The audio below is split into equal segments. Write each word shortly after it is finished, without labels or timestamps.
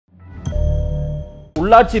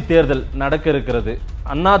உள்ளாட்சி தேர்தல் நடக்க இருக்கிறது.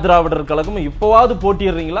 அண்ணா திராவிடர் கழகம் இப்போவாவது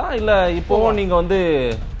போட்டியிடுறீங்களா இல்ல இப்போவும் நீங்க வந்து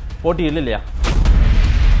போட்டியிடல இல்லையா?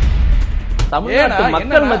 தமிழ்நாட்டு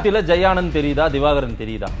மக்கள் மத்தியில ஜெயானந்த் தெரியுதா, திவாகரன்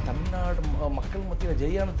தெரியுதா? தமிழ்நாடு மக்கள் மத்தியில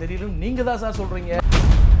ஜெயானந்த் தெரியலன்னு நீங்க தான் சார் சொல்றீங்க.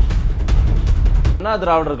 அண்ணா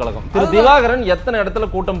திராவிடர் கழகம் திரு திவாகரன் எத்தனை இடத்துல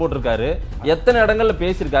கூட்டம் போட்டிருக்காரு, எத்தனை இடங்கள்ல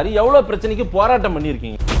பேசியிருக்காரு, எவ்வளவு பிரச்சனைக்கு போராட்டம்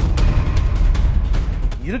பண்ணிருக்கீங்க?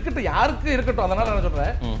 இருக்கட்டும், யாருக்கு இருக்கட்டும். அதனால நான்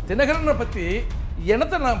சொல்றேன், தினகரனை பத்தி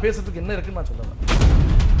என்னத்தை நான் பேசுறதுக்கு என்ன இருக்குன்னு நான் சொல்றேன்.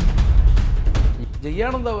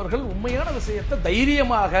 ஜெயானந்த் அவர்கள் உண்மையான விஷயத்தை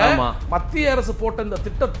தைரியமாக மத்திய அரசு போட்ட இந்த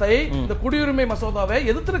திட்டத்தை, இந்த குடியுரிமை மசோதாவை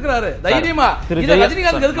எதிர்த்திருக்கிறாரு தைரியமா.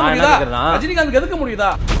 ரஜினிகாந்த் எதுக்க முடியுதா? ரஜினிகாந்த் எதுக்க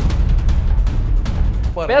முடியுதா?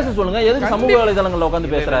 பேச சொல்லுங்க. எதுக்கு சமூக வலைதளங்கள்ல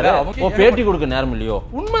உட்கார்ந்து பேசுறாரு? பேட்டி கொடுக்க நேரம் இல்லையோ?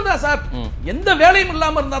 உண்மைதான் சார். எந்த வேலையும்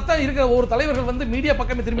இல்லாம இருந்தா தான் இருக்கிற ஒரு தலைவர்கள் வந்து மீடியா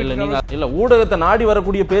பக்கமே திரும்பி இல்ல ஊடகத்தை நாடி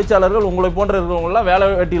வரக்கூடிய பேச்சாளர்கள் உங்களை போன்ற இருக்கிறவங்க எல்லாம் வேலை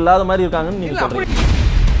வெட்டி இல்லாத மாதிரி இருக்காங்கன்னு நீங்க சொல்றீங்க.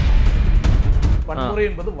 வன்முறை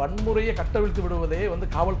என்பது வன்முறையை கட்டவிழ்த்து விடுவதே வந்து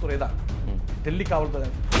காவல்துறை தான், டெல்லி காவல்துறை.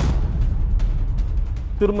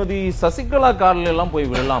 திருமதி சசிகலா கார்ல எல்லாம்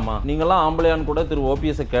போய் விடலாமா? நீங்க எல்லாம் ஆம்பளையான்னு கூட திரு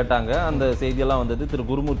ஓபிஎஸ் கேட்டாங்க. அந்த செய்தியெல்லாம் வந்தது, திரு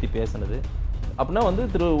குருமூர்த்தி பேசினது. அப்படின்னா வந்து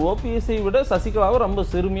திரு ஓபிஎஸ்ஐ விட சசிகலாவை ரொம்ப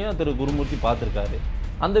சிறுமியா திரு குருமூர்த்தி பார்த்திருக்காரு.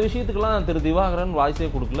 அந்த விஷயத்துக்கெல்லாம் திரு திவாகரன் வாய்ஸே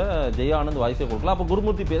கொடுக்கல, ஜெயானந்த் வாய்ஸே கொடுக்கல. அப்ப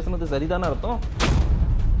குருமூர்த்தி பேசுனது சரிதானே அர்த்தம்?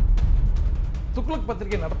 துக்ளக்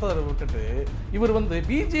பத்திரிகை நடத்துவதை விட்டுட்டு இவர் வந்து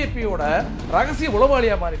பிஜேபியோட ரகசிய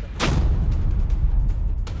உளவாளியா மாறிட்டார்.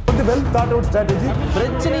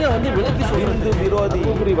 பிரச்சனையை வந்து விலக்கி சொல்லிருந்து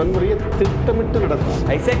விரோதி வன்முறையை திட்டமிட்டு நடக்கும்.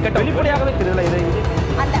 வெளிப்படையாகவே தெரியல.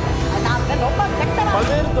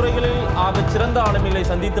 பல்வேறு துறைகளில் ஆக சிறந்த ஆளுமைகளை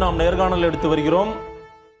சந்தித்து நாம் நேர்காணல் எடுத்து வருகிறோம்.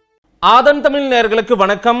 ஆதன் தமிழ் நேயர்களுக்கு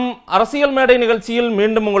வணக்கம். அரசியல் மேடை நிகழ்ச்சியில்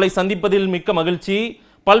மீண்டும் உங்களை சந்திப்பதில் மிக்க மகிழ்ச்சி.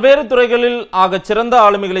 பல்வேறு துறைகளில் ஆக சிறந்த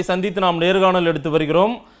ஆளுமைகளை சந்தித்து நாம் நேர்காணல் எடுத்து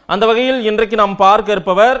வருகிறோம். அந்த வகையில் இன்றைக்கு நாம் பார்க்க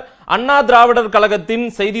இருப்பவர் அண்ணா திராவிடர் கழகத்தின்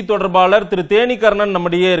செய்தி தொடர்பாளர் திரு னகரன்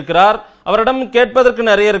நம்மிடையே இருக்கிறார். அவரிடம் கேட்பதற்கு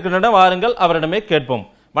நிறைய இருக்கின்றன, வாருங்கள் அவரிடமே கேட்போம்.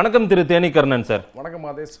 வணக்கம் திரு னகரன் சார். வணக்கம்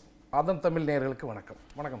ஆதேஷ். ஆதன் தமிழ் நேயர்களுக்கு வணக்கம்.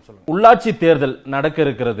 வணக்கம் சொல்லுங்க. உள்ளாட்சி தேர்தல் நடக்க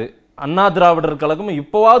இருக்கிறது. அண்ணா திராவிடர் கழகம்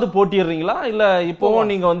இப்போவாவது போட்டியிடுறீங்களா இல்ல இப்போவும்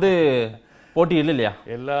நீங்க வந்து போட்டியிடல இல்லையா?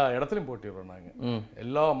 எல்லா இடத்துலயும் போட்டிடுறோம் நாங்க.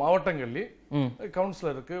 எல்லா மாவட்டங்கள்லயும்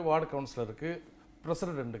கவுன்சிலருக்கு, வார்டு கவுன்சிலருக்கு,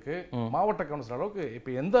 பிரசிடென்ட்டுக்கு, மாவட்ட கவுன்சிலர் அளவுக்கு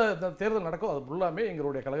இப்ப எந்த தேர்தல் நடக்கோ அது ஃபுல்லாமே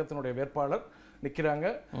எங்களுடைய கழகத்தினுடைய வேட்பாளர் நிக்கிறாங்க.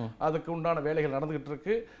 அதுக்கு உண்டான வேலைகள் நடந்துகிட்டு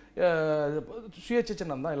இருக்கு. சுயேட்சை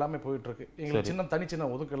சின்னம் தான் எல்லாமே போயிட்டு இருக்கு. எங்களுக்கு சின்னம் தனி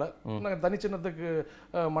சின்னம் ஒதுக்கல. நாங்க தனி சின்னத்துக்கு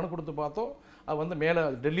மனு கொடுத்து பார்த்தோம். அது வந்து மேல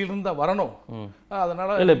டெல்லியில இருந்து வரணும்.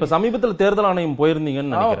 அதனால இல்ல இப்ப சமீபத்தில் தேர்தல் ஆணையம்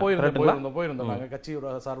போயிருந்தீங்கன்னு போயிருந்தோம். நாங்க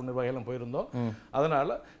கட்சியோட சார்பு நிர்வாகிகளும் போயிருந்தோம்.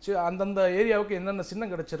 அதனால அந்தந்த ஏரியாவுக்கு என்னென்ன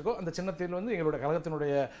சின்னம் கிடைச்சிருக்கோ அந்த சின்னத்தில் வந்து எங்களுடைய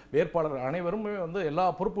கழகத்தினுடைய வேட்பாளர் அனைவருமே வந்து எல்லா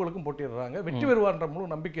பொறுப்புகளுக்கும் போட்டிடுறாங்க. வெற்றி பெறுவார்ன்ற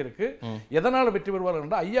முழு நம்பிக்கை இருக்கு. எதனால வெற்றி பெறுவார்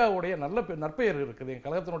என்றால் ஐயாவுடைய நற்பெயர் இருக்குது. எங்க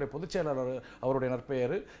கழகத்தினுடைய பொதுச் செயலாளர் அவருடைய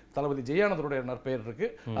நற்பெயர், தளபதி ஜெயானந்தருடைய நற்பெயர் இருக்கு.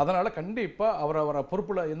 அதனால கண்டிப்பா அவரை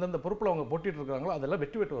பொறுப்புல எந்தெந்த பொறுப்புல அவங்க போட்டிட்டு இருக்காங்களோ அதெல்லாம்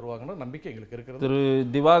வெற்றி பெற்று வருவாங்கன்னு நம்பிக்கை எங்களுக்கு இருக்கிறது. திரு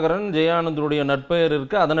திவாகரன் ஜெயானந்தருடைய நற்பெயர்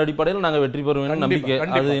இருக்கு. அதன் அடிப்படையில் நாங்க வெற்றி பெறுவோம் நம்பிக்கை.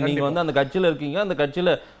 அது நீங்க வந்து அந்த கட்சியில இருக்கீங்க, அந்த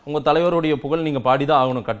கட்சியில உங்க தலைவருடைய புகழ் நீங்க பாடிதான்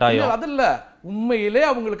ஆகணும் கட்டாயம். அது இல்ல, உண்மையிலே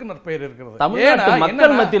அவங்களுக்கு நற்பெயர் இருக்கிறது. தமிழ்நாட்டு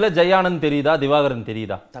மக்கள் மத்தியில ஜெயானந்த் தெரியுதா, திவாகரன்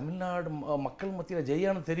தெரியுதா? தமிழ்நாடு மக்கள் மத்தியில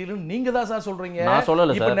ஜெயானந்த் தெரியலன்னு நீங்க தான் சார் சொல்றீங்க. நான்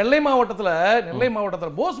சொல்லல சார். நெல்லை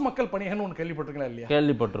மாவட்டத்துல போஸ் மக்கள் பணியகம்னு ஒன்னு கேள்விப்பட்டிருக்கீங்களா இல்லையா?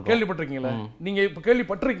 கேள்விப்பட்டிருக்கீங்களா? நீங்க இப்ப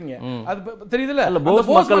கேள்விப்பட்டிருக்கீங்க. அது தெரியுதுல?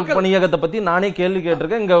 போஸ் மக்கள் பணியகத்தை பத்தி நானே கேள்வி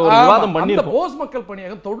கேட்டிருக்கேன். இங்க ஒரு விவாதம் பண்ணி அந்த போஸ் மக்கள்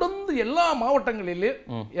பணியகம் தொடர்ந்து எல்லா மாவட்டங்களிலே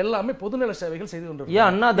எல்லாமே பொதுநல சேவைகள் செய்து கொண்டிருக்காங்க. ஏன்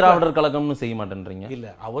அண்ணா திராவிடர் கழகம்னு செய்ய மாட்டேன்றீங்க? இல்ல,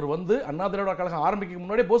 அவர் வந்து அண்ணா திராவிடர் கழகம் ஆரம்பிக்க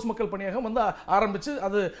முன்னாடி போஸ் மக்கள் பணியகம் வந்து ஆரம்பிச்சு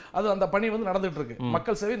அது அந்த பணி வந்து நடந்துட்டு இருக்கு.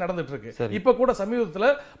 மக்கள் சேவை நடந்துட்டு இருக்கு. இப்ப கூட சமீபத்துல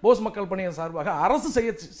போஸ் மக்கள் பணியகம் சார்பாக அரசு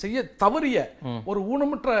செய்ய தவறிய ஒரு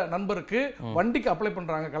ஊனமுற்ற நண்பருக்கு வண்டிக்கு அப்ளை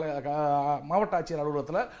பண்றாங்க மாவட்ட ஆட்சியர்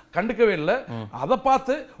அலுவலகத்துல, கண்டுக்கவே இல்லை. அதை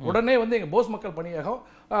பார்த்து உடனே வந்து எங்க போஸ் மக்கள் பணியகம்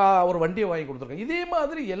ஒரு வண்டியை வாங்கி கொடுத்துருக்காங்க. இதே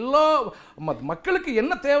மாதிரி எல்லா மக்களுக்கு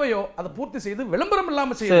என்ன தேவையோ அதை பூர்த்தி செய்து விளம்பரம்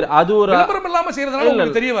இல்லாம செய்யறதுனால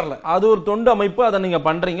உங்களுக்கு தெரிய வரல. அது ஒரு தொண்டு அமைப்பு, அதை நீங்க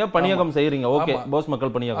பண்றீங்க, பணியகம் செய்யறீங்க. ஓகே, போஸ்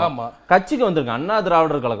மக்கள் பணியகம் கட்சிக்கு வந்திருக்காங்க. அண்ணா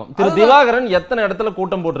திராவிடர் கழகம் திரு திவாகரன் எத்தனை இடத்துல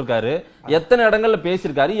கூட்டம் போட்டிருக்காரு, எத்தனை இடங்கள்ல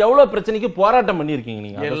பேசியிருக்காரு, எவ்வளவு பிரச்சனைக்கு போராட்டம் பண்ணிருக்கீங்க?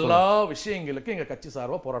 நீங்க எல்லா விஷயங்களுக்கு எங்க கட்சி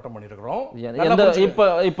சார்பா போராட்டம் பண்ணிருக்கிறோம்.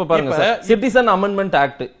 இப்ப பாருங்க, சிட்டிசன் அமெண்ட்மெண்ட்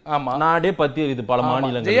ஆக்ட் நாடே பத்தி இது பல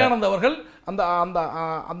மாநிலங்கள். ஜெயானந்த் அவர்கள் அந்த அந்த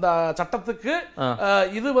அந்த சட்டத்துக்கு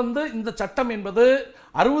இது வந்து இந்த சட்டம் என்பது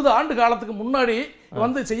 60 ஆண்டு காலத்துக்கு முன்னாடி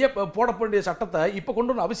வந்து செய்ய போடப்பட்ட சட்டத்தை இப்ப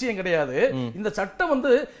கொண்டு வர அவசியம் கிடையாது. இந்த சட்டம்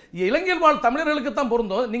வந்து இலங்கையில் வாழ் தமிழர்களுக்கு தான்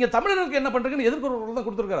பொருந்தும். நீங்க தமிழர்களுக்கு என்ன பண்றீங்கன்னு எதிர்ப்பு தான்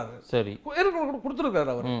கொடுத்திருக்காரு. சரி,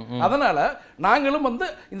 கொடுத்திருக்காரு அவர். அதனால நாங்களும் வந்து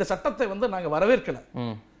இந்த சட்டத்தை வந்து நாங்க வரவேற்கல.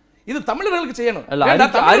 இது தமிழர்களுக்கு செய்யணும்.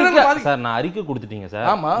 நான் அறிக்கை கொடுத்துட்டீங்க சார்.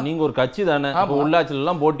 நீங்க ஒரு கட்சி தானே, உள்ளாட்சியில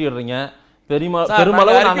எல்லாம் போட்டிடுறீங்க,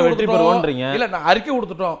 பெருமளவு நாங்க வெற்றி பெறுவோம்ன்றீங்க. இல்ல நான் அறிக்கை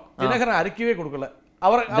கொடுத்துட்டோம், தினகரன் அறிக்கையே கொடுக்கல.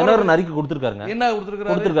 தினகரன் அறிக்கை கொடுத்திருக்காருங்க. என்ன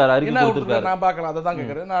கொடுத்திருக்காரு? அறிக்கை கொடுத்திருக்காரு. நான் பார்க்கலாம், அதை தான்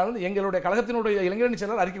கேக்குறேன். நான் வந்து எங்களுடைய கழகத்தினுடைய இளைஞரணி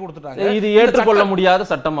செயலர் அறிக்கை கொடுத்துட்டாங்க. இது ஏற்றுக்கொள்ள முடியாத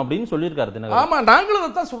சட்டம் அப்படின்னு சொல்லியிருக்காரு தினகரன். ஆமா, நாங்களும்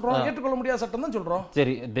அதை தான் சொல்றோம், ஏற்றுக்கொள்ள முடியாத சட்டம் தான் சொல்றோம்.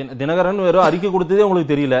 சரி, தினகரன் வெறும் அறிக்கை கொடுத்ததே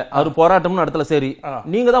உங்களுக்கு தெரியல, அவர் போராட்டம்னு நடத்தல. சரி,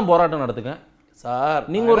 நீங்க தான் போராட்டம் நடத்துங்க சார்.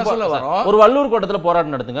 நீங்க ஒரு வள்ளூர் கோட்டத்துல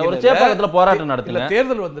போராட்டம் நடத்துங்க, ஒரு சேப்பாக்கத்துல போராட்டம் நடத்துங்க.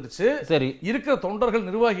 தேர்தல் வந்துருச்சு. சரி, இருக்கிற தொண்டர்கள்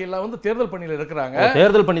நிர்வாகி எல்லாம் வந்து தேர்தல் பணியில இருக்காங்க.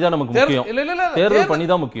 தேர்தல் பணி தான் நமக்கு முக்கியம். இல்ல தேர்தல் பணி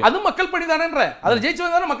தான் முக்கியம். அது மக்கள் பணி தானேன்ற, அதுல ஜெயிச்சு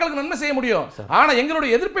வந்தாலும் மக்களுக்கு நன்மை செய்ய முடியும். ஆனா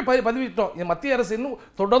எங்களுடைய எதிர்ப்பை பதிவிட்டோம். மத்திய அரசு இன்னும்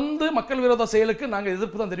தொடர்ந்து மக்கள் விரோத செயலுக்கு நாங்க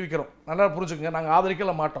எதிர்ப்பு தான் தெரிவிக்கிறோம். நல்லா புரிஞ்சுக்கங்க, நாங்க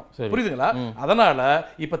ஆதரிக்கல மாட்டோம். புரியுதுங்களா? அதனால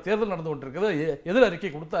இப்ப தேர்தல் நடந்து கொண்டிருக்கிறது, எதிர்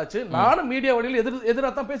அறிக்கை கொடுத்தாச்சு. நானும் மீடியா வழியில்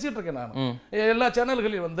எதிராக தான் பேசிட்டு இருக்கேன். நான் எல்லா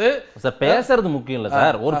சேனல்களையும் வந்து பேசுறது முக்கியம் இல்ல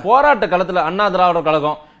சார். ஒரு போராட்ட களத்துல அண்ணா திராவிட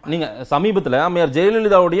கழகம், நீங்க சமீபத்துல அம்மையார்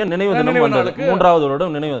ஜெயலலிதாவுடைய நினைவு தினம் வந்தது, 3வது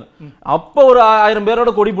வருடம் நினைவு. அப்ப ஒரு 1000 பேரோட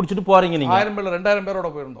கொடி பிடிச்சிட்டு போறீங்க. நீங்க 1000 பேர்ல 2000 பேரோட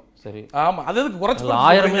போயிருந்தோம். சரி, ஆமா, அது எதுக்கு குறைச்சு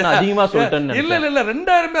 1000 அதிகமா சொல்லிட்டேன். இல்ல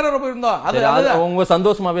 2000 பேரோட போயிருந்தோம். அது உங்க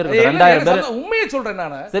சந்தோஷமாவே இருக்கு. 2000 பேர், உண்மையை சொல்றேன்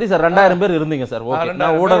நானு. சரி சார், 2000 பேர் இருந்தீங்க சார். ஓகே,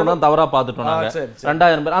 நான் ஊடகம் தான் தவறா பாத்துட்டோம் நாங்க.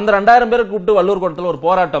 2000 பேர், அந்த 2000 பேரை கூப்பிட்டு வள்ளூர் கோட்டத்துல ஒரு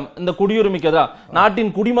போராட்டம், இந்த குடியுரிமைக்கு தான்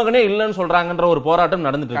நாட்டின் குடிமகனே இல்லைன்னு சொல்றாங்கன்ற ஒரு போராட்டம்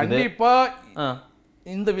நடந்துட்டு இருக்கு. கண்டிப்பா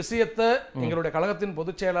இந்த விஷயத்தை எங்களுடைய கழகத்தின்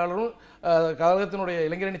பொதுச் செயலாளரும் கழகத்தினுடைய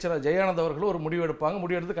இளைஞரணி செயலர் ஜெயானந்த் அவர்களும் ஒரு முடிவு எடுப்பாங்க.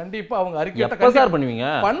 முடிவு எடுத்து கண்டிப்பா அவங்க அறிக்கை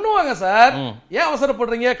பண்ணுவாங்க சார். ஏன்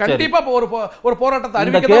அவசரப்படுறீங்க? கண்டிப்பா ஒரு போராட்டத்தை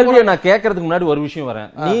அறிவிக்க. நான் கேட்கறதுக்கு முன்னாடி ஒரு விஷயம் வரேன்.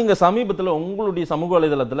 நீங்க சமீபத்துல உங்களுடைய சமூக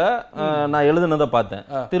வலைதளத்துல நான் எழுதுனதை பார்த்தேன்.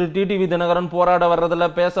 திரு டிடிவி தினகரன் போராட வர்றதுல,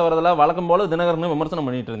 பேச வர்றதுல வழக்கம் போல தினகரன் விமர்சனம்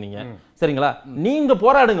பண்ணிட்டு இருந்தீங்க. சரிங்களா? நீங்க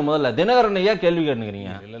போராடுங்க முதல்ல. தினகரன் ஏன் கேள்வி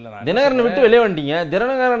கேட்டுக்கிறீங்க? தினகரனை விட்டு வெளியே வந்துட்டீங்க.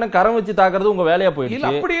 தினகரனை கரம் வச்சு தாக்குறது உங்க வேலையா போயிடுச்சு.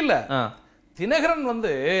 அப்படி இல்ல, தினகரன் வந்து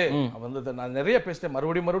நான் நிறைய பேசிட்டேன்.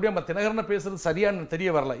 மறுபடியும் தினகரன் பேசுறது சரியான தெரிய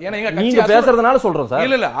வரல. ஏன்னா நீங்க பேசுறதுனால சொல்றோம் சார்.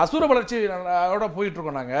 இல்ல அசுர வளர்ச்சியோட போயிட்டு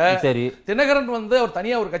இருக்கோம் நாங்க. சரி, தினகரன் வந்து அவர்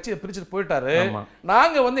தனியா ஒரு கட்சியை பிரிச்சுட்டு போயிட்டாரு.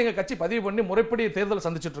 நாங்க வந்து எங்க கட்சி பதிவு பண்ணி முறைப்படி தேர்தல்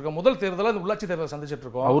சந்திச்சிட்டு இருக்கோம். முதல் தேர்தல் உள்ளாட்சி தேர்தல் சந்திச்சிட்டு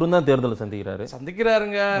இருக்கோம். அவரும் தான் தேர்தல்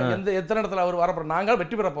சந்திக்கிறாருங்க. எத்தனை இடத்துல அவர் வர போறோம், நாங்க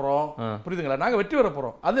வெற்றி பெற போறோம். புரியுதுங்களா? நாங்க வெற்றி பெற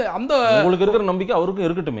போறோம். அது அந்த உங்களுக்கு இருக்கிற நம்பிக்கை அவருக்கும்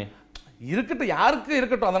இருக்கட்டுமே. இருக்கட்டும், யாருக்கு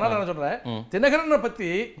இருக்கட்டும். அதனால நான் சொல்றேன், தினகரனை பத்தி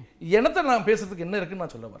என்னத்தை நான் பேசுறதுக்கு என்ன இருக்குன்னு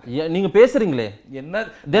நான் சொல்ல வரேன். நீங்க பேசுறீங்களே என்ன?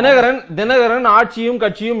 தினகரன் ஆட்சியும்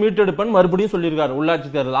கட்சியும் மீட்டெடுப்பேன் மறுபடியும் சொல்லியிருக்காரு உள்ளாட்சி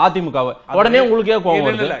தேர்தல் அதிமுகவை. உடனே உங்களுக்கே கோவம்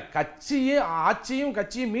வருது. இல்ல, கட்சியும் ஆட்சியும்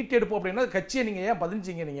கட்சியும் மீட்டெடுப்போம் அப்படின்னா கட்சியை நீங்க ஏன்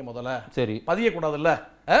பதிஞ்சீங்க? நீங்க முதல்ல சரி பதிய கூடாதுல்ல.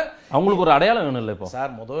 அவங்களுக்கு ஒரு அடையாளம் வேணும் இல்ல? இப்போ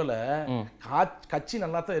சார் முதல்ல கட்சி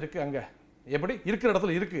நல்லா தான் இருக்கு. அங்க எப்படி இருக்கிற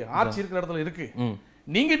இடத்துல இருக்கு, ஆட்சி இருக்கிற இடத்துல இருக்கு.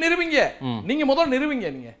 நீங்க நிறுவீங்க, நீங்க முதல்ல நிறுவீங்க.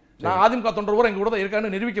 நீங்க நான் அதிமுக தொண்டர் கூட எங்க கூட தான்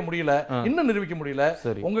இருக்கான்னு நிரூபிக்க முடியல, இன்னும் நிரூபிக்க முடியல.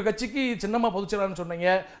 உங்க கட்சிக்கு சின்னமா பொதுச்செயலாளர்னு சொன்னீங்க,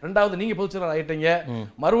 2வது நீங்க பொதுச்செயலாளர் ஆயிட்டீங்க.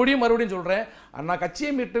 மறுபடியும் சொல்றேன், அண்ணா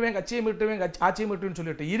கட்சியை மீட்டுவேன் ஆட்சியை மீட்டுவேன்னு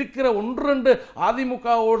சொல்லிட்டு இருக்கிற 1-2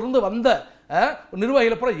 அதிமுகவோடு இருந்து வந்த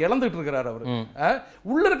நிர்வாகிகளை பூரா இழந்துட்டு இருக்கிறார் அவரு.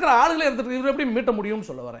 உள்ள இருக்கிற ஆளுகளை எடுத்துட்டு எப்படி மீட்ட முடியும்னு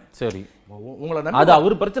சொல்ல வரேன். சரி, அது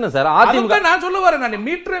அவர் பிரச்சனை சார். அதிமுக நான் சொல்ல வரேன், நான்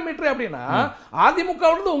மீட்டரே அப்படின்னா அதிமுக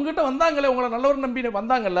இருந்து உங்ககிட்ட வந்தாங்கல்ல, உங்களை நல்லவர் நம்பி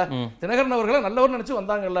வந்தாங்கல்ல, தினகரன் அவர்களை நல்லவர் நினைச்சு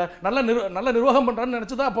வந்தாங்கல்ல, நல்ல நிர்வாகம் பண்றான்னு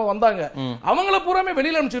நினைச்சுதான் அப்ப வந்தாங்க. அவங்கள பூராமே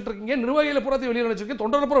வெளியில அனுப்பிச்சிட்டு இருக்கீங்க, நிர்வாகிகளை பூராத்தையும் வெளியில அனுப்பிச்சிருக்கீங்க,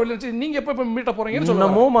 தொண்டரை பூரா வெளியில அனுப்பிச்சு நீங்க எப்ப மீட்ட போறீங்கன்னு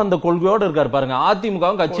சொல்லணும். அந்த கொள்கையோட இருக்காரு பாருங்க.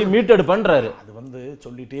 அதிமுக கட்சி மீட்டெடுப்பன்றாரு. அது வந்து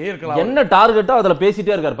சொல்லிட்டே இருக்கலாம், என்ன டார்கெட்டோ அதுல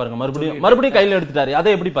பேசிட்டே இருக்காரு பாருங்க. மறுபடியும் கையில எடுத்துட்டாரு.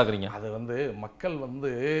 அதை எப்படி பாக்குறீங்க? அது வந்து மக்கள்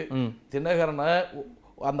வந்து தினகரனை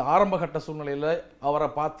அந்த ஆரம்ப கட்ட சூழ்நிலையில அவரை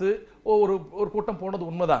பார்த்து ஒரு கூட்டம் போனது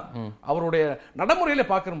உண்மைதான். அவருடைய நடைமுறையில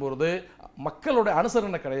பார்க்கும்போது மக்களோட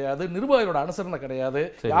அனுசரணை கிடையாது, நிர்வாகிகளோட அனுசரணை கிடையாது,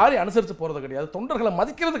 யாரையும் அனுசரிச்சு போறது கிடையாது, தொண்டர்களை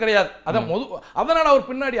மதிக்கிறது கிடையாது. அதனால அவர்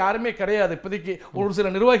பின்னாடி யாருமே கிடையாது. இப்போதைக்கு ஒரு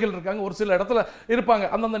சில நிர்வாகிகள் இருக்காங்க, ஒரு சில இடத்துல இருப்பாங்க.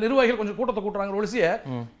 அந்தந்த நிர்வாகிகள் கொஞ்சம் கூட்டத்தை கூட்டுறாங்க ஒழிய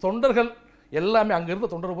தொண்டர்கள் எல்லாமே அங்க இருந்த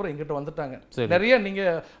தொண்டர் பூரா எங்கிட்ட வந்துட்டாங்க. நிறைய நீங்க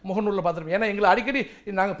முகநூல்ல பாத்துருப்பீங்க. ஏன்னா எங்களை அடிக்கடி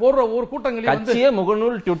நாங்க போடுற ஒரு கூட்டங்களையும்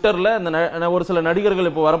முகநூல் ட்விட்டர்ல ஒரு சில நடிகர்கள்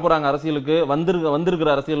இப்ப வரப்போறாங்க அரசியலுக்கு,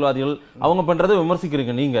 வந்திருக்கிற அரசியல்வாதிகள் அவங்க பண்றதை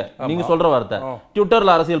விமர்சிக்கிறீங்க. நீங்க சொல்ற வார்த்தை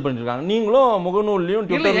ட்விட்டர்ல அரசியல் பண்ணிட்டு இருக்காங்க. நீங்களும் முகநூல்லையும்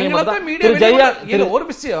ட்விட்டர்லயும்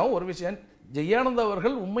ஒரு விஷயம் ஜெயானந்த்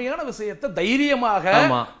அவர்கள் உண்மையான விஷயத்தை தைரியமாக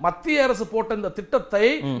மத்திய அரசு போட்ட இந்த திட்டத்தை,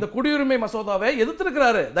 இந்த குடியுரிமை மசோதாவை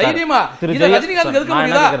எதிர்த்திருக்கிறாரு தைரியமா. ரஜினிகாந்த்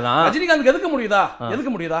எதுக்க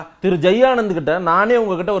முடியுதா? திரு ஜெயானந்த் கிட்ட நானே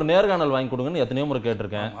உங்ககிட்ட ஒரு நேர்காணல் வாங்கி கொடுங்கன்னு எத்தனையோ முறை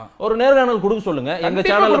கேட்டிருக்கேன். ஒரு நேர்காணல் கொடுக்க சொல்லுங்க, எங்க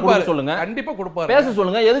சேனல்ல கொடுக்க சொல்லுங்க, கண்டிப்பா கொடுப்பாரு. பேச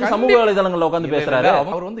சொல்லுங்க. எதுக்கு சமூக வலைதளங்கள்ல உட்கார்ந்து பேசுறாரு?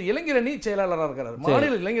 அவர் வந்து இளைஞரணி செயலாளரா இருக்காரு,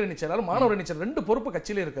 மாநில இளைஞரணி செயலாளர், மாணவர் அணி செயலாளர், 2 பொறுப்பு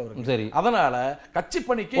கட்சியில இருக்கு அவருக்கு. சரி, அதனால கட்சி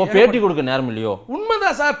பணிக்கு பேட்டி கொடுக்க நேரம் இல்லையோ?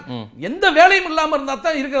 உண்மைதான் சார். எந்த வேலையும் இல்லாம இருந்தா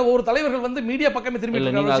தான் இருக்கிற ஒரு தலைவர்கள் வந்து மீடியா பக்கமே திரும்பி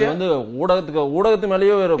ஊடகத்து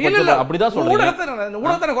மேலேயே அப்படிதான்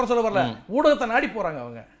ஊடகத்தை குறை சொல்ல வரல, ஊடகத்தை நாடி போறாங்க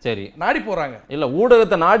அவங்க. சரி, நாடி போறாங்க. இல்ல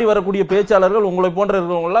ஊடகத்தை நாடி வரக்கூடிய பேச்சாளர்கள் உங்களை போன்ற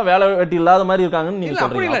இருக்கிறவங்க எல்லாம் வேலை வெட்டி இல்லாத மாதிரி இருக்காங்கன்னு நீங்க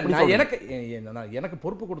சொல்றீங்க. எனக்கு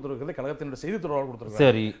பொறுப்பு கொடுத்திருக்கிறது கழகத்தினுடைய செய்தி தொடர்பாளர் கொடுத்திருக்காரு.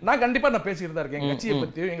 சரி, நான் கண்டிப்பா நான் பேசிட்டு தான் இருக்கேன் கட்சியை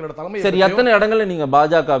பத்தியோ எங்களோட தலைமை. சரி, எத்தனை இடங்கள்ல நீங்க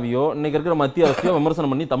பாஜகவியோ இன்னைக்கு இருக்கிற மத்திய அரசையோ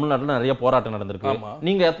விமர்சனம் பண்ணி தமிழ்நாட்டுல நிறைய போராட்டம் நடந்திருக்கு.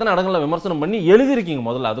 நீங்க எத்தனை இடங்கள்ல விமர்சனம் பண்ணி எழுதிருக்கீங்க?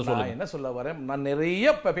 முதல்ல அதை சொல்லுங்க. என்ன சொல்ல வரேன், நான்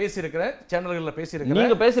நிறைய பேசியிருக்கிறேன், சேனல்கள்ல பேசியிருக்கேன்.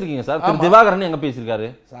 நீங்க பேசிருக்கீங்க சார். திரு திவாகரன் எங்க பேசிருக்காரு,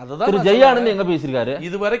 திரு ஜெயானந்த் எங்க பேசிருக்காரு.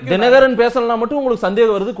 இதுவரைக்கும் தினகரன் பேசலாம் மட்டும் உங்களுக்கு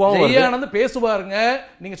சந்தேகம் வருது, கோவம் வருது. ஜெயானந்த் பேசுவாருங்க.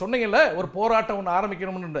 நீங்க சொன்னீங்கல்ல ஒரு போராட்டம் ஒன்னு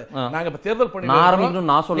ஆரம்பிக்கணும்னு, நாங்க இப்ப தேர்தல் பண்ணி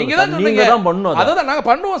ஆரம்பிக்கணும் நான் சொல்றேன். நீங்க தான் பண்ணணும். அதான் நாங்க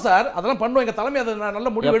பண்ணுவோம் சார், அதெல்லாம் பண்ணுவோம். எங்க தலைமை அதை நல்ல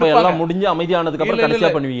முடிவு எடுப்பாங்க. எல்லாம் முடிஞ்சு அமைதியானதுக்கு அப்புறம்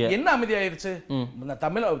கடைசியா பண்ணுவீங்க. என்ன அமைதியாயிருச்சு?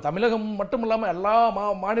 தமிழகம் மட்டும் இல்லாம எல்லா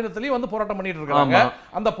மாநிலத்திலயும் வந்து போராட்டம் பண்ணிட்டு இருக்காங்க.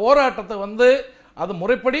 அந்த போராட்டத்தை வந்து அது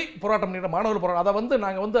முறைப்படி போராட்டம் பண்ணிட்ட மாணவர்கள் போராட்டம், அதை வந்து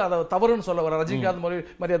நாங்க வந்து அதை தவறுன்னு சொல்ல வர ரஜினிகாந்த்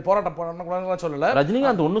மாதிரி போராட்டம் பண்ணக்கூடாதுன்னு சொல்லல.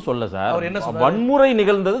 ரஜினிகாந்த் ஒன்னும் சொல்ல சார். அவர் என்ன சொல்றாரு, வன்முறை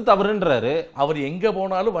நிகழ்ந்தது தவறுன்றாரு. அவர் எங்க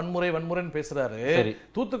போனாலும் வன்முறைன்னு பேசுறாரு.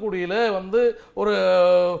 தூத்துக்குடியில வந்து ஒரு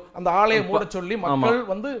அந்த ஆலயம் மூட சொல்லி மக்கள்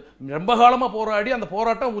வந்து ரொம்ப காலமா போராடி அந்த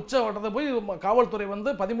போராட்டம் உச்ச வட்டத்தை போய் காவல்துறை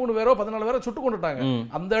வந்து 13 பேரோ 14 பேரோ சுட்டு கொண்டுட்டாங்க.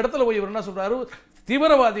 அந்த இடத்துல போய் இவர் என்ன சொல்றாரு,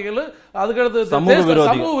 தீவிரவாதிகள் அதுக்கடுத்து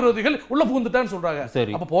சமூக விரோதிகள் உள்ள புகுந்துட்டான்னு சொல்றாங்க.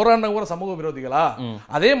 அப்ப போராடின சமூக விரோதிகளா?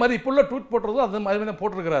 அதே மாதிரி இப்ப உள்ள ட்வீட் போடுறதும் அது மாதிரி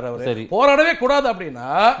போட்டிருக்கிறாரு. அவரு போராடவே கூடாது அப்படின்னா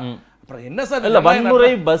என்ன சார், இல்ல வன்முறை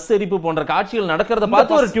பஸ் எரிப்பு போன்ற காட்சிகள் நடக்கிறத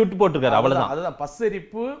பார்த்து ஒரு ட்வீட் போட்டுருக்காரு. அவ்வளவுதான். அதுதான் பஸ்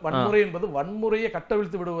எரிப்பு வன்முறை என்பது வன்முறையை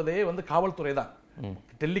கட்டவிழ்த்து விடுவதே வந்து காவல்துறை தான்.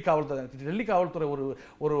 டெல்லி காவல்துறை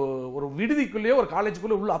ஒரு விடுதிக்குள்ளேயே ஒரு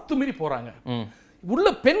காலேஜுக்குள்ளே உள்ள அத்துமீறி போறாங்க. உள்ள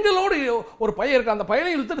பெண்களோடு ஒரு பையன் இருக்கு, அந்த பையனை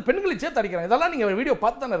இழுத்துட்டு பெண்களை சேர்த்து அடிக்கிறாங்க. இதெல்லாம் நீங்க வீடியோ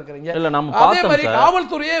பார்த்து தானே இருக்கிறீங்க. அதே மாதிரி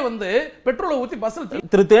காவல்துறையே வந்து பெட்ரோலை ஊத்தி பஸ்ல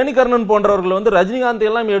திரு தேனிகர்ணன் போன்றவர்கள் வந்து ரஜினிகாந்த்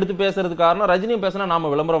எல்லாம் எடுத்து பேசுறதுக்கு காரணம் ரஜினி பேசினா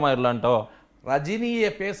நாம விளம்பரம் ஆயிடலான்ட்டோ. ரஜினியை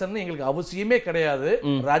பேசணும்னு எங்களுக்கு அவசியமே கிடையாது.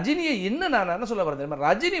 ரஜினியை நான் என்ன சொல்ல வரேன்,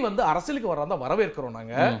 ரஜினி வந்து அரசியலுக்கு வர்றதா வரவேற்கிறோம்.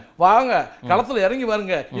 நாங்க வாங்க களத்துல இறங்கி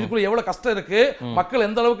வாருங்க, இதுக்குள்ள எவ்வளவு கஷ்டம் இருக்கு, மக்கள்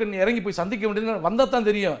எந்த அளவுக்கு இறங்கி போய் சந்திக்க வேண்டியது வந்தா தான்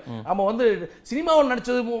தெரியும். நம்ம வந்து சினிமாவில்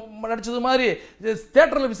நடிச்சது மாதிரி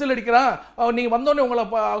தியேட்டர்ல விசில் அடிக்கிறான், நீங்க வந்தோடனே உங்களை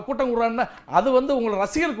கூட்டம் கூடுறான்னு, அது வந்து உங்களை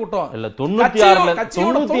ரசிகர் கூட்டம் இல்ல.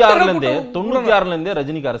 96ல இருந்தே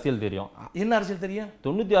ரஜினிக்கு அரசியல் தெரியும். என்ன அரசியல் தெரியும்?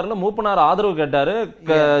 96ல மூப்பனார் ஆதரவு கேட்டாரு,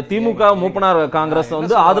 திமுக மூப்பனார் காங்கிரஸ்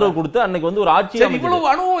வந்து ஆதரவு கொடுத்து அன்னைக்கு வந்து ஒரு ஆட்சி. இவ்வளவு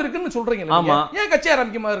அனுபவம் இருக்குன்னு சொல்றீங்க. ஆமா, ஏன் கட்சி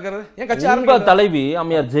ஆரம்பிக்கமா இருக்காரு? ஏன் கட்சி ஆரம்பிக்க தலைவி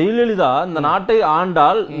அம்மையார் ஜெயலலிதா இந்த நாட்டை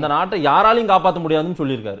ஆண்டால் இந்த நாட்டை யாராலையும் காப்பாற்ற முடியாதுன்னு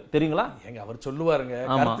சொல்லியிருக்காரு. தெரியுங்களா? எங்க அவர் சொல்லுவாருங்க,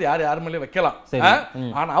 கருத்து யார் மேலே வைக்கலாம்.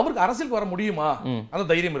 ஆனா அவருக்கு அரசியலுக்கு வர முடியுமா? அந்த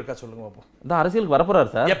தைரியம் இருக்கா சொல்லுங்க பாப்போம். இந்த அரசியலுக்கு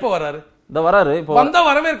வரப்போறாரு சார். எப்ப வராரு? இந்த வராரு இப்போ வந்தா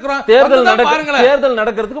வரவேற்கிறோம். தேர்தல்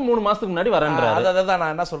நடக்கிறதுக்கு 3 மாசத்துக்கு முன்னாடி வரேன்றாரு. அதான்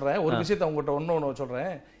நான் என்ன சொல்றேன், ஒரு விஷயத்தை உங்ககிட்ட ஒன்னு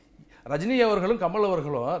சொல்றேன். ரஜினி அவர்களும் கமல்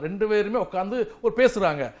அவர்களும் 2 பேருமே உட்காந்து ஒரு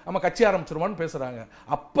பேசுறாங்க, நம்ம கட்சி ஆரம்பிச்சிருமான்னு பேசுறாங்க.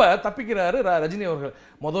 அப்ப தப்பிக்கிறாரு ரஜினி அவர்கள்.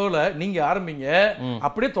 முதல்ல நீங்க ஆரம்பிங்க,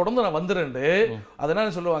 அப்படியே தொடர்ந்து நான் வந்துறேன்.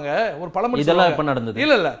 அதனால சொல்லுவாங்க ஒரு பழமொழி. இதெல்லாம் எப்ப நடந்தது?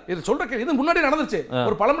 இல்ல இது சொல்றேன், இது முன்னாடி நடந்துச்சு.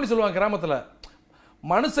 ஒரு பழமொழி சொல்லுவாங்க கிராமத்துல,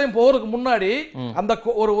 மனுஷன் போறதுக்கு முன்னாடி அந்த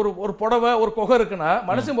ஒரு புடவை ஒரு கொகை இருக்குன்னா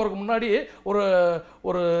மனுஷன் போறதுக்கு முன்னாடி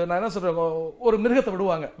நான் என்ன சொல்றேன், ஒரு மிருகத்தை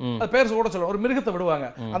விடுவாங்க. அது பேர் கூட சொல்லுவாங்க, ஒரு மிருகத்தை விடுவாங்க.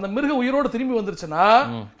 அந்த மிருகம் உயிரோடு திரும்பி வந்துருச்சுன்னா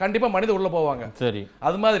கண்டிப்பா மனித உள்ள போவாங்க. சரி,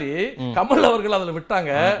 அது மாதிரி கமல் அவர்கள் அதுல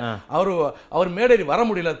விட்டாங்க. அவர் மேடேறி வர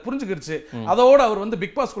முடியல, புரிஞ்சுக்கிடுச்சு. அதோட அவர் வந்து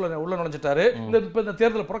பிக் பாஸ் உள்ள நுழைஞ்சிட்டாரு. இந்த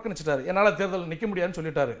தேர்தலை புறக்கணிச்சிட்டாரு. என்னால தேர்தல் நிக்க முடியாதுன்னு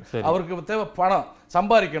சொல்லிட்டாரு. அவருக்கு தேவை பணம்,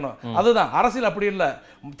 சம்பாதிக்கணும். அதுதான் அரசியல். அப்படி இல்ல,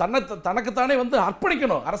 தனக்குத்தானே வந்து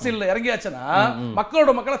அர்ப்பணிக்கணும். அரசியல் இறங்கியாச்சுன்னா மக்களோட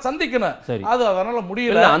மக்களை சந்திக்கணும். அது அதனால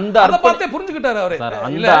முடியல. அந்த பார்த்தே புரிஞ்சுக்கிட்டாரு அவரு.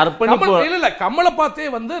 கமலை பார்த்தே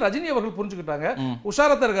வந்து ரஜினி அவர்கள் புரிஞ்சுக்கிட்டாங்க.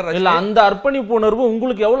 உஷாரத்தா இருக்காரு. இல்ல அந்த அர்ப்பணிப்பு உணர்வு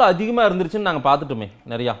உங்களுக்கு எவ்வளவு அதிகமா இருந்துச்சுன்னு நாங்க பாத்துட்டோமே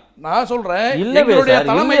நிறைய. நான் சொல்றேன்,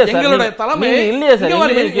 எங்களுடைய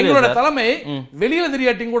தலைமை வெளியில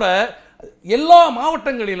தெரியாட்டியும் கூட எல்லா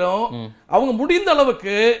மாவட்டங்களிலும் அவங்க முடிந்த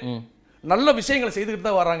அளவுக்கு நல்ல விஷயங்களை செய்துக்கிட்டு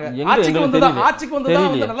தான் வராங்க. ஆட்சிக்கு வந்ததா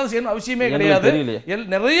வந்து நல்லது செய்யணும் அவசியமே கிடையாது.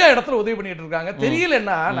 நிறைய இடத்துல உதவி பண்ணிட்டு இருக்காங்க.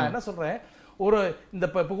 தெரியலன்னா நான் என்ன சொல்றேன், ஒரு இந்த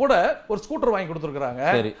இப்ப கூட ஒரு ஸ்கூட்டர் வாங்கி கொடுத்துருக்காங்க.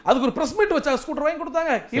 அதுக்கு ஒரு பிரஸ் மீட் வச்சா ஸ்கூட்டர் வாங்கி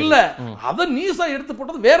கொடுத்தாங்க. இல்ல அத நியூஸா எடுத்து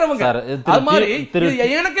போட்டது வேறவங்க. அது மாதிரி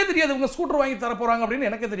எனக்கே தெரியாது இவங்க ஸ்கூட்டர் வாங்கி தர போறாங்க அப்படின்னு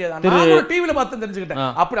எனக்கே தெரியாது. நான் டிவில பார்த்து தெரிஞ்சுக்கிட்டேன்.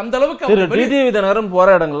 அப்படி அந்த அளவுக்கு தினகரன் போற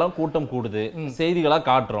இடங்கள்லாம் கூட்டம் கூடுது, செய்திகளா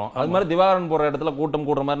காட்டுறோம். அது மாதிரி திவாகரன் போற இடத்துல கூட்டம்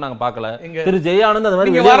கூடுற மாதிரி நாங்க பாக்கல. திரு ஜெயானந்த் அது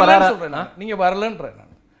மாதிரி நீங்க வரலன்ற,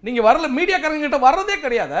 நீங்க வரல, மீடியாக்காரங்க கிட்ட வர்றதே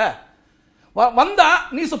கிடையாது. வந்தா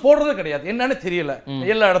நியூஸ் போடுறதே கிடையாது. என்னன்னு தெரியல.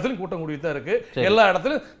 எல்லா இடத்துலயும் கூட்டம் கூடிட்டு தான் இருக்கு. எல்லா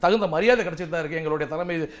இடத்துலயும் தகுந்த மரியாதை கிடைச்சிட்டு தான் இருக்கு எங்களுடைய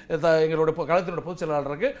தலைமை, எங்களுடைய கழகத்தினுடைய பொதுச்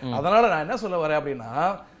செயலாளருக்கு. அதனால நான் என்ன சொல்ல வரேன் அப்படின்னா,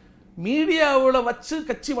 மீடியாவுல வச்சு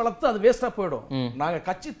கட்சி வளர்த்து அது வேஸ்டா போயிடும். நாங்க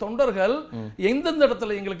கட்சி தொண்டர்கள் எந்தெந்த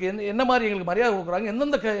இடத்துல எங்களுக்கு என்ன மாதிரி எங்களுக்கு மரியாதை கொடுக்குறாங்க,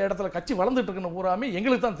 எந்தெந்த இடத்துல கட்சி வளர்ந்துட்டு இருக்குன்னு பூராமே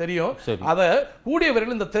எங்களுக்கு தான் தெரியும். அதை கூடிய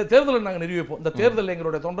வரையில் இந்த தேர்தலில் நாங்க நிரூபிப்போம். இந்த தேர்தலில்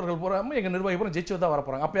எங்களுடைய தொண்டர்கள் பூராமே எங்க நிர்வாகி பூரா ஜெயிச்சு தான்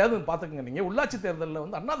வரப்போறாங்க. அப்பயாவது பாத்துக்கங்க, நீங்க உள்ளாட்சி தேர்தலில்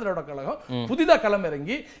வந்து அண்ணா திராவிட கழகம் புதிதா களம்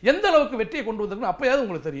இறங்கி எந்த அளவுக்கு வெற்றியை கொண்டு வந்திருக்குன்னு அப்பயாவது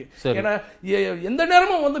உங்களுக்கு தெரியும். ஏன்னா எந்த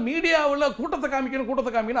நேரமும் வந்து மீடியாவில் கூட்டத்தை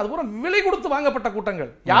காமிக்கணும் அது பூரா விலை கொடுத்து வாங்கப்பட்ட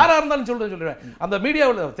கூட்டங்கள். யாரா இருந்தாலும் சொல்றேன், அந்த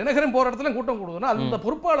மீடியாவில் தினகரன் போற இடத்துல கூட்டம் கொடுக்கணும். அந்த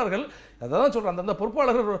பொறுப்பாளர்கள் அதான் சொல்றேன், அந்த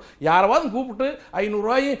பொறுப்பாளர்கள் யாராவது கூப்பிட்டு 500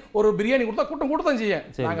 ரூபாய் ஒரு பிரியாணி கொடுத்தா கூட்டம் கூட தான் செய்ய.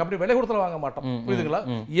 நாங்க அப்படி விலை கொடுத்து வாங்க மாட்டோம். புரியுதுங்களா?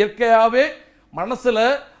 இயற்கையாவே மனசுல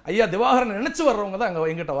ஐயா திவாகரன் நினைச்சு வர்றவங்க தான் அங்க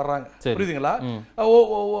எங்கிட்ட வர்றாங்க. புரியுதுங்களா?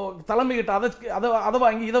 தலைமை கிட்ட அதை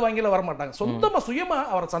வாங்கி இதை வாங்கில வர மாட்டாங்க. சொந்தமா சுயமா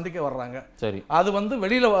அவரை சந்திக்க வர்றாங்க. அது வந்து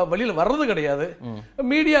வெளியில வர்றது கிடையாது.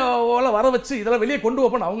 மீடியாவால வர வச்சு இதெல்லாம் வெளியே கொண்டு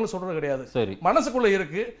வைப்போம் அவங்களும் சொல்றது கிடையாது. மனசுக்குள்ள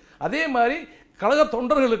இருக்கு. அதே மாதிரி கழக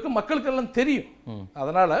தொண்டர்களுக்கு மக்களுக்கு எல்லாம் தெரியும்.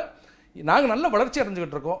 அதனால நாங்க நல்ல வளர்ச்சி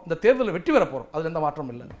அடைஞ்சுக்கிட்டு இருக்கோம். இந்த தேர்தலில் வெற்றி பெற போறோம். அதுல எந்த மாற்றம்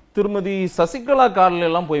இல்லை. திருமதி சசிகலா கார்ல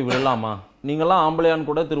எல்லாம் போய் விழலாமா? நீங்கெல்லாம் ஆம்பளையான்னு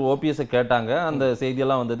கூட திரு ஓபிஎஸ் கேட்டாங்க. அந்த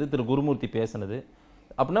செய்தியெல்லாம் வந்தது. திரு குருமூர்த்தி பேசினது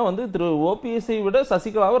அப்படின்னா வந்து திரு ஓபிஎஸ்ஐ விட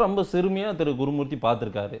சசிகலாவை ரொம்ப சிறுமியா திரு குருமூர்த்தி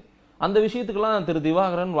பார்த்திருக்காரு. அந்த விஷயத்துக்கெல்லாம் திரு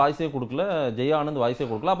திவாகரன் வாய்ஸே கொடுக்கல, ஜெயா ஆனந்த் வாய்ஸே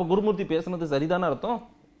கொடுக்கல. அப்ப குருமூர்த்தி பேசுனது சரிதானே அர்த்தம்?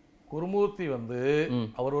 குருமூர்த்தி வந்து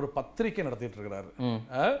அவர் ஒரு பத்திரிகை நடத்திட்டு இருக்கிறாரு.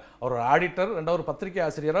 அவர் ஆடிட்டர், ரெண்டாவது பத்திரிகை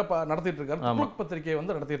ஆசிரியரா நடத்திட்டு இருக்காரு. துக்ளக் பத்திரிகை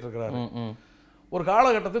வந்து நடத்திட்டு இருக்கிறாரு. ஒரு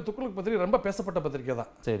காலகட்டத்தில் துக்ளக் பத்திரிகை ரொம்ப பேசப்பட்ட பத்திரிகை தான்.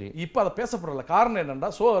 சரி, இப்ப அதை பேசப்படல. காரணம் என்னன்னா,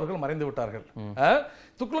 சோ அவர்கள் மறைந்து விட்டார்கள்.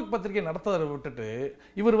 துக்ளக் பத்திரிகை நடத்ததை விட்டுட்டு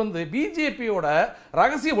இவர் வந்து பிஜேபியோட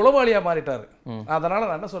ரகசிய உளவாளியா மாறிட்டாரு. அதனால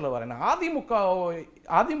நான் என்ன சொல்ல வரேன்,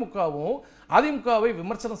 அதிமுகவை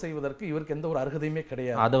விமர்சனம் செய்வதற்கு இவருக்கு எந்த ஒரு அருகதையுமே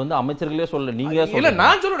கிடையாது. அதை வந்து அமைச்சர்களே சொல்ல, நீங்க இல்ல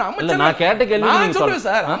நான் சொல்றேன், நான் கேட்ட கேள்வி நான் சொல்றேன்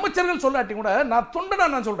சார். அமைச்சர்கள் சொல்லாட்டி கூட நான் தொண்டனா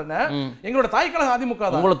நான் சொல்றேன். எங்களோட தாய் கழகம் அதிமுக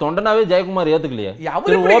தான். உங்களை தொண்டனாவே ஜெயக்குமார் ஏத்துக்கலையே,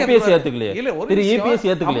 திரு ஓபிஎஸ் ஏத்துக்கலையே, இல்ல திரு இபிஎஸ்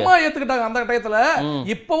ஏத்துக்கலையே. அம்மா ஏத்துக்கிட்டாங்க அந்த டயத்துல.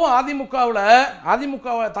 இப்பவும்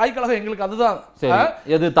அதிமுக தாய் கழகம் எங்களுக்கு அதுதான்.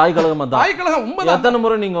 எது தாய் கழகம்? தாய் கழகம் உண்மைதான். எத்தனை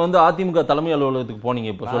முறை நீங்க வந்து அதிமுக தலைமை அலுவலகத்துக்கு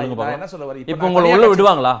போனீங்க? இப்ப சொல்லுங்க பாருங்க. என்ன சொல்ல வரீங்க? இப்ப உங்களை உள்ள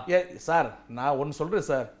விடுவாங்களா? சார் நான் ஒன்னு சொல்றேன்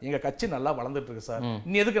சார், எங்க கட்சி நல்லா வளர்ந்துட்டு இருக்கு சார்.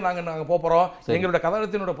 இனி எதுக்கு நாங்க போறோம்? எங்களுடைய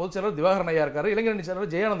கழகத்தினோட பொதுச் செயலர் திவாகரன் ஐயா இருக்காரு, இளைஞரணி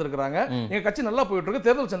செயலர் ஜெயானந்த் இருக்காங்க. எங்க கட்சி நல்லா போயிட்டு இருக்கு,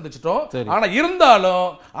 தேர்தல் சந்திச்சிட்டோம். ஆனா இருந்தாலும்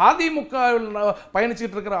அதிமுக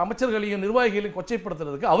பயணிச்சுட்டு இருக்கிற அமைச்சர்களையும் நிர்வாகிகளையும்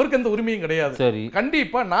கொச்சைப்படுத்துறதுக்கு அவருக்கு எந்த உரிமையும் கிடையாது.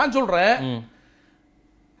 கண்டிப்பா நான் சொல்றேன்,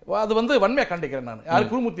 அது வந்து வன்மையா கண்டிக்கிறேன் நான். யாரு?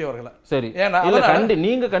 குருமூர்த்தி அவர்களை. சரி,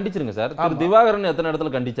 நீங்க கண்டிச்சிருங்க சார். திரு திவாகரன் எத்தனை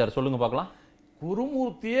இடத்துல கண்டிச்சார் சொல்லுங்க பார்க்கலாம்.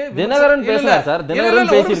 குருமூர்த்தியே தினகரன் பேசல சார்,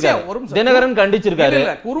 தினகரன் பேசியிருக்காரு, தினகரன் கண்டிச்சிருக்காரு.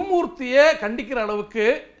 குருமூர்த்தியே கண்டிக்கிற அளவுக்கு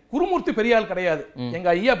குருமூர்த்தி பெரிய ஆள் கிடையாது, எங்க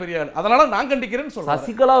ஐயா பெரிய ஆள். அதனால நான் கண்டிக்கிறேன்னு சொல்றேன்.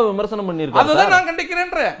 சசிகலா விமர்சனம் பண்ணிருக்காரு, அதுதான் நான் கண்டிக்கிறேன்.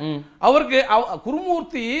 அவருக்கு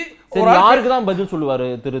குருமூர்த்தி யாருக்கு தான் பதில் சொல்லுவாரு?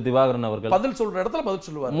 திரு திவாகரன் அவர்கள் பதில் சொல்ற இடத்துல பதில்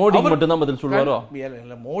சொல்லுவாரு. மோடிக்கு மட்டும் தான் பதில் சொல்லுவாரோ?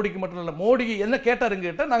 இல்ல, மோடிக்கு மட்டும் இல்ல. மோடி என்ன கேட்டாருங்க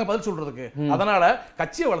கிட்ட நாங்க பதில் சொல்றதுக்கு. அதனால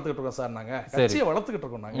கட்சியை வளர்த்துக்கிட்டு இருக்கோம் சார். நாங்க கட்சியை வளர்த்துக்கிட்டு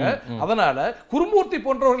இருக்கோம் நாங்க. அதனால குருமூர்த்தி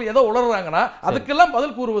போன்றவர்கள் ஏதோ உளறாங்கன்னா அதுக்கெல்லாம்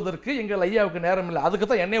பதில் கூறுவதற்கு எங்கள் ஐயாவுக்கு நேரம் இல்லை. அதுக்கு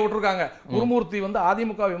தான் என்னை விட்டுருக்காங்க. குருமூர்த்தி வந்து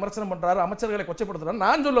அதிமுக விமர்சனம் பண்றாரு, அமைச்சர்களை கொச்சைப்படுத்துறாரு.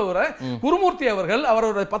 நான் சொல்ல வரேன், குருமூர்த்தி அவர்கள்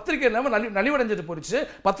அவரோட பத்திரிகை நலிவடைஞ்சது போயிடுச்சு.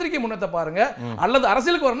 பத்திரிகை முன்னத்தை பாருங்க. அல்லது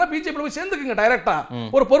அரசியலுக்கு வரணும், பிஜேபி போய் சேர்ந்துக்குங்க டைரக்டா.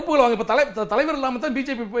 ஒரு பொறுப்புகள் வாங்க. இப்ப தலைவர் இல்லாம தான்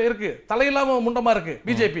பிஜேபி இருக்கு, தலை இல்லாம முண்டமா இருக்கு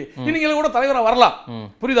பிஜேபி. நீங்க கூட தலைவரா வரலாம்.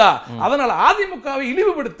 புரியுதா? அதனால அதிமுகவை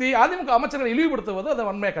இழிவுபடுத்தி அதிமுக அமைச்சர்களை இழிவுபடுத்துவது அதை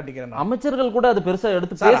வன்மையா கண்டிக்கிறேன். அமைச்சர்கள் கூட அது பெருசா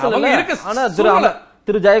எடுத்து பேசல. ஆனா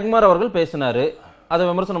திரு ஜெயக்குமார் அவர்கள் பேசினாரு, அதை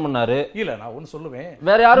விமர்சனம் பண்ணாரு. இல்ல நான் ஒன்னு சொல்லுவேன்,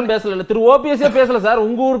 வேற யாரும் பேசல. திரு ஓபிஎஸ் பேசல சார்,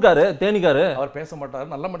 உங்க ஊருக்காரு தேனிக்காரு. அவர் பேச மாட்டாரு,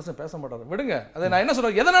 நல்ல மனுஷன் பேச மாட்டாரு. விடுங்க. அதை நான் என்ன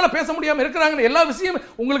சொல்றேன், எதனால பேச முடியாம இருக்கிறாங்க எல்லா விஷயம்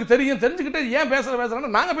உங்களுக்கு தெரியும். தெரிஞ்சுக்கிட்டு ஏன்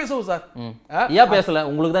பேசுறாங்க, நாங்க பேசுவோம் சார். ஏன் பேசல?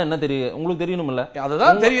 உங்களுக்கு தான் என்ன தெரியும், உங்களுக்கு தெரியணும்ல.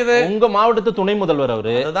 அதுதான் தெரியுது. உங்க மாவட்டத்து துணை முதல்வர்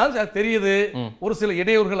அவரு, அதுதான் சார் தெரியுது. ஒரு சில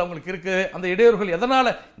இடையூறுகள் அவங்களுக்கு இருக்கு. அந்த இடையூறுகள்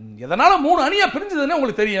எதனால 3 அணியா பிரிஞ்சதுன்னு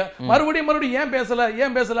உங்களுக்கு தெரியும். மறுபடியும் ஏன்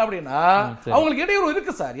பேசல அப்படின்னா அவங்களுக்கு இடையூறு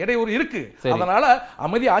இருக்கு சார், இடையூறு இருக்கு. அதனால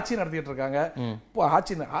அமைதியா ஆட்சி நடத்திட்டு இருக்காங்க.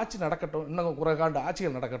 ஆட்சி நடக்கட்டும், இன்னும் குறைகாண்டு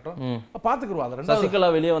ஆட்சிகள் நடக்கட்டும், பாத்துக்குருவாங்க. சசிகலா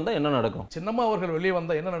வெளியே வந்தா என்ன நடக்கும், சின்னம்மா அவர்கள் வெளியே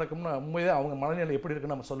வந்தா என்ன நடக்கும்னு உண்மையா அவங்க மனநிலை எப்படி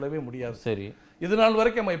இருக்குன்னு நம்ம சொல்லவே முடியாது. சரி, இது நாள்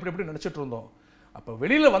வரைக்கும் நம்ம எப்படி நினைச்சிட்டு இருந்தோம். அப்ப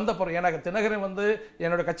வெளியில வந்த பிறகு எனக்கு தினகரன் வந்து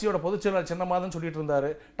என்னோட கட்சியோட பொதுச்செயலாளர் சின்னமாதான் சொல்லிட்டு இருந்தாரு.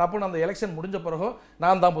 டப்புன்னு அந்த எலெக்ஷன் முடிஞ்ச பிறகு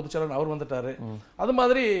நான் தான் பொதுச்செயலாளர் அவர் வந்துட்டாரு. அது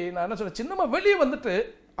மாதிரி நான் என்ன சொல்றேன், சின்னம்மா வெளியே வந்துட்டு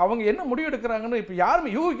அவங்க என்ன முடிவு எடுக்கிறாங்கன்னு இப்ப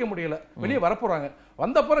யாருமே யூகிக்க முடியல. வெளியே வரப்போறாங்க.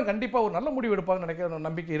 வந்தப்புறம் கண்டிப்பா ஒரு நல்ல முடிவு எடுப்பாங்கன்னு நினைக்கிற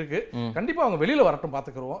நம்பிக்கை இருக்கு. கண்டிப்பா அவங்க வெளியில வரட்டும்,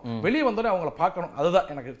 பாத்துக்கிறோம். வெளியே வந்தோடனே அவங்கள பார்க்கணும். அதுதான்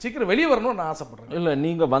எனக்கு சீக்கிரம் வெளியே வரணும்னு நான் ஆசைப்படுறேன். இல்ல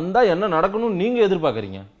நீங்க வந்தா என்ன நடக்கணும் நீங்க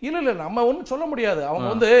எதிர்பார்க்கறீங்க? இல்ல நம்ம ஒண்ணும் சொல்ல முடியாது. அவங்க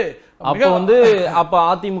வந்து அப்ப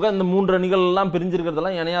அதிமுக இந்த 3 அணிகள் எல்லாம்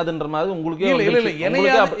பிரிஞ்சிருக்கிறதெல்லாம் இணையாதுன்ற மாதிரி உங்களுக்கு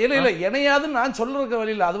இணையாதுன்னு நான் சொல்ற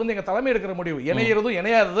வழியில அது வந்து எங்க தலைமை எடுக்கிற முடிவு. இணையறதும்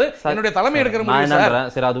இணையாதது என்னுடைய தலைமை எடுக்கிற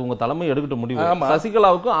முடிவு. சரி, அது உங்க தலைமை எடுக்கிட்ட முடிவு.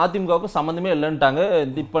 சசிகலாவுக்கும் அதிமுகவுக்கும் சம்பந்தமே இல்லைன்ட்டாங்க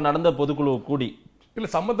இப்ப நடந்த பொதுக்குழு கூடி. இல்ல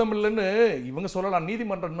சம்பந்தம் இல்லைன்னு இவங்க சொல்லலாம்.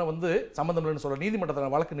 நீதிமன்றம் வந்து சம்பந்தம் இல்லைன்னு சொல்ல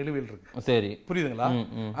நீதிமன்றத்தில் வழக்கு நிலுவையில் இருக்கு. சரி, புரியுதுங்களா?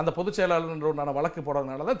 அந்த பொதுச் செயலாளர் வழக்கு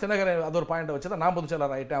போடுறதுனால தான் தினகரன் அது ஒரு பாயிண்ட் வச்சுதான் நான் பொதுச்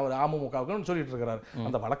செயலாளர் ஆயிட்டேன் அவர் அமமுகவுக்குன்னு சொல்லிட்டு இருக்கிறாரு.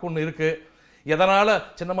 அந்த வழக்கு ஒண்ணு இருக்கு. எதனால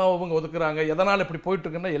சின்னமாவை இவங்க ஒதுக்குறாங்க, எதனால இப்படி போயிட்டு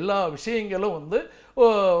இருக்குன்னா எல்லா விஷயங்களும் வந்து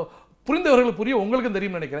புரிந்தவர்களுக்கு புரிய உங்களுக்கும்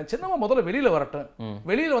தெரியும் நினைக்கிறேன். சின்னமா முதல்ல வெளியில வரட்டும்.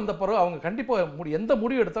 வெளியில வந்த பிறகு அவங்க கண்டிப்பா எந்த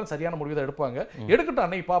முடிவு எடுத்தாலும் சரியான முடிவு தான் எடுப்பாங்க. எடுக்கட்டும்,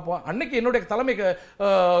 அன்னைக்கு பார்ப்போம். அன்னைக்கு என்னுடைய தலைமைக்கு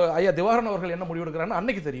ஐயா திவாகரன் அவர்கள் என்ன முடிவு எடுக்கிறான்னு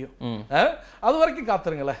அன்னைக்கு தெரியும். அது வரைக்கும்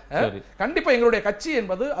காத்துருங்களேன். கண்டிப்பா எங்களுடைய கட்சி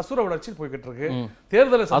என்பது அசுர வளர்ச்சி போய்கிட்டு இருக்கு.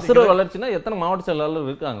 தேர்தல் அசுர வளர்ச்சினா எத்தனை மாவட்ட செயலாளர்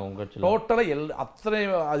இருக்காங்க உங்க கட்சியில? டோட்டலா அத்தனை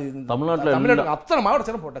தமிழ்நாட்டுல அத்தனை மாவட்ட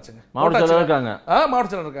செயலர் போட்டாச்சுங்க. மாவட்ட செயலர் இருக்காங்க.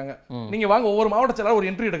 மாவட்ட செயலர் இருக்காங்க. நீங்க வாங்க ஒவ்வொரு மாவட்ட செயலர்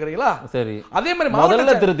ஒரு என்ட்ரி எடுக்கிறீங்களா? சரி, அதே மாதிரி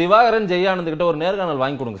முதல்ல திரு திவாகரன் ஜெயானந்த் கிட்ட ஒரு நேர்காணல்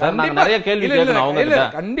வாங்கி கொடுங்க சார். நான் நிறைய கேள்வி கேட்கணும் அவங்க கிட்ட.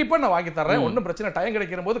 கண்டிப்பா நான் வாங்கி தரேன். ஒண்ணும் பிரச்சனை. டைம்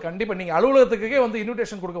கிடைக்கிற போது கண்டிப்பா நீங்க அலுவலகத்துக்கே வந்து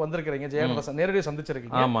இன்விடேஷன் கொடுக்க வந்திருக்கீங்க. ஜெயானந்த் நேரடியாக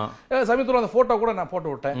சந்திச்சிருக்கீங்க. ஆமா, சமீபத்துல அந்த போட்டோ கூட நான் போட்டு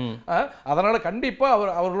விட்டேன். அதனால கண்டிப்பா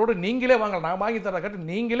அவர்களோட நீங்களே வாங்கலாம். நான் வாங்கி தர கட்டி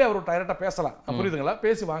நீங்களே அவர் டைரக்டா பேசலாம். புரியுதுங்களா?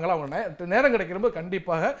 பேசி வாங்கலாம். அவங்க நேரம் கிடைக்கிற போது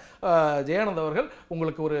கண்டிப்பாக ஜெயானந்த் அவர்கள்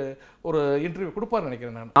உங்களுக்கு ஒரு இன்டர்வியூ கொடுப்பாரு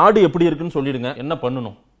நினைக்கிறேன். நான் நாடு எப்படி இருக்குன்னு சொல்லிடுங்க, என்ன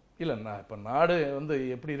பண்ணணும்? இல்லைண்ணா, இப்போ நாடு வந்து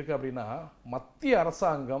எப்படி இருக்கு அப்படின்னா மத்திய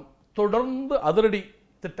அரசாங்கம் தொடர்ந்து அதிரடி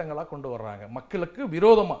திட்டங்களாக கொண்டு வர்றாங்க மக்களுக்கு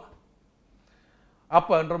விரோதமா.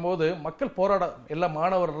 அப்பன்ற போது மக்கள் போராட எல்லா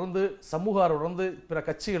மாணவர் இருந்து சமூகம் இருந்து பிற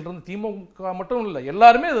கட்சிகள் இருந்து திமுக மட்டும் இல்லை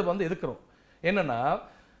எல்லாருமே அதை வந்து எதிர்க்கிறோம். என்னன்னா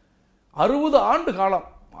 60 ஆண்டு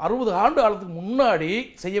காலத்துக்கு முன்னாடி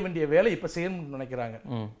செய்ய வேண்டிய வேலை இப்ப செய்யணும்னு நினைக்கிறாங்க.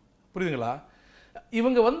 புரியுதுங்களா?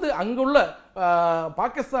 இவங்க வந்து அங்குள்ள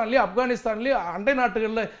பாகிஸ்தான்லயும் ஆப்கானிஸ்தான்லயும் அண்டை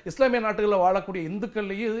நாட்டுகள்ல இஸ்லாமிய நாட்டுகளில் வாழக்கூடிய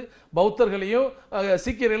இந்துக்களையும் பௌத்தர்களையும்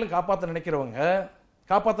சீக்கியர்களையும் காப்பாற்ற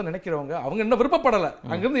நினைக்கிறவங்க அவங்க என்ன விருப்பப்படல.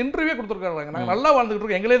 அங்கிருந்து இன்டர்வியூ கொடுத்துருக்காங்க. நாங்க நல்லா வாழ்ந்துட்டு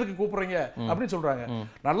இருக்கோம், எங்களை எதுக்கு கூப்பிடுறீங்க அப்படின்னு சொல்றாங்க.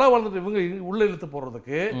 நல்லா வாழ்ந்துட்டு இவங்க உள்ள இழுத்து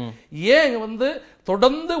போறதுக்கு ஏன் வந்து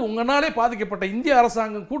தொடர்ந்து உங்களாலே பாதிக்கப்பட்ட இந்திய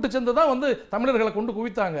அரசாங்கம் கூட்டு சேர்ந்து தான் வந்து தமிழர்களை கொண்டு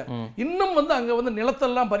குவித்தாங்க. இன்னும் வந்து அங்க வந்து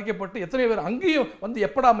நிலத்தெல்லாம் பறிக்கப்பட்டு எத்தனை பேர் அங்கேயும் வந்து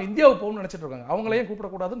எப்படா இந்தியாவை போகணும்னு நினைச்சிட்டு இருக்காங்க. அவங்களையும்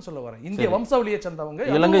கூப்பிடக்கூடாதுன்னு சொல்ல வரேன். இந்திய வம்சாவளியை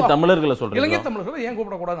சேர்ந்தவங்க இலங்கை தமிழர்களை சொல்றேன். இலங்கை தமிழர்களை ஏன்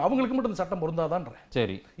கூப்பிடக்கூடாது? அவங்களுக்கு மட்டும் இந்த சட்டம் பொருந்தாதான்.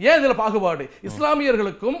 சரி, ஏன் இதுல பாகுபாடு?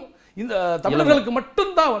 இஸ்லாமியர்களுக்கும் இந்த தமிழர்களுக்கு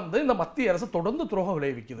மட்டும்தான் வந்து இந்த மத்திய அரசு தொடர்ந்து துரோகம்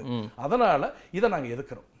விளைவிக்குது. அதனால இதை நாங்க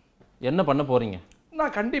எதிர்க்கிறோம். என்ன பண்ண போறீங்க?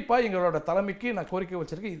 நான் கண்டிப்பா எங்களோட தலைமைக்கு நான் கோரிக்கை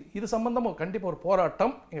வச்சிருக்கேன். இது சம்பந்தமா கண்டிப்பா ஒரு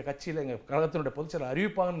போராட்டம் எங்க கட்சியில எங்க கழகத்தினுடைய பொதுச்செயலாளர்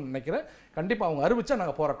அறிவிப்பாங்கன்னு நினைக்கிறேன். கண்டிப்பா அவங்க அறிவிச்சா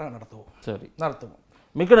நாங்க போராட்டம் நடத்துவோம்.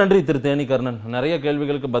 மிக்க நன்றி திரு தேனி கர்ணன். நிறைய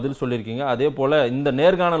கேள்விகளுக்கு பதில் சொல்லியிருக்கீங்க. அதே போல இந்த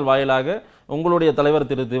நேர்காணல் வாயிலாக உங்களுடைய தலைவர்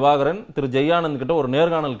திரு திவாகரன் திரு ஜெயானந்த் கிட்ட ஒரு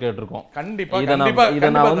நேர்காணல் கேட்டிருக்கோம்.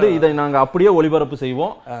 இதை நாங்க அப்படியே ஒளிபரப்பு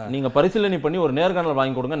செய்வோம். நீங்க பரிசீலனை பண்ணி ஒரு நேர்காணல்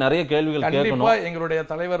வாங்கி கொடுங்க. நிறைய கேள்விகள் கேட்கணும். எங்களுடைய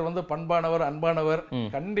தலைவர் வந்து பண்பானவர், அன்பானவர்.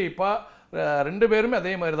 கண்டிப்பா 2 பேருமே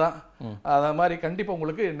அதே மாதிரிதான். அத மாதிரி கண்டிப்பா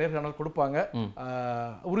உங்களுக்கு நேர்காணல் கொடுப்பாங்க.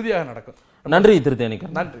 உறுதியாக நடக்கும். நன்றி திரு தேனி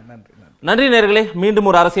கர்ணன். நன்றி. நன்றி நேயர்களே. மீண்டும்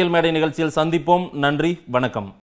ஒரு அரசியல் மேடை நிகழ்ச்சியில் சந்திப்போம். நன்றி, வணக்கம்.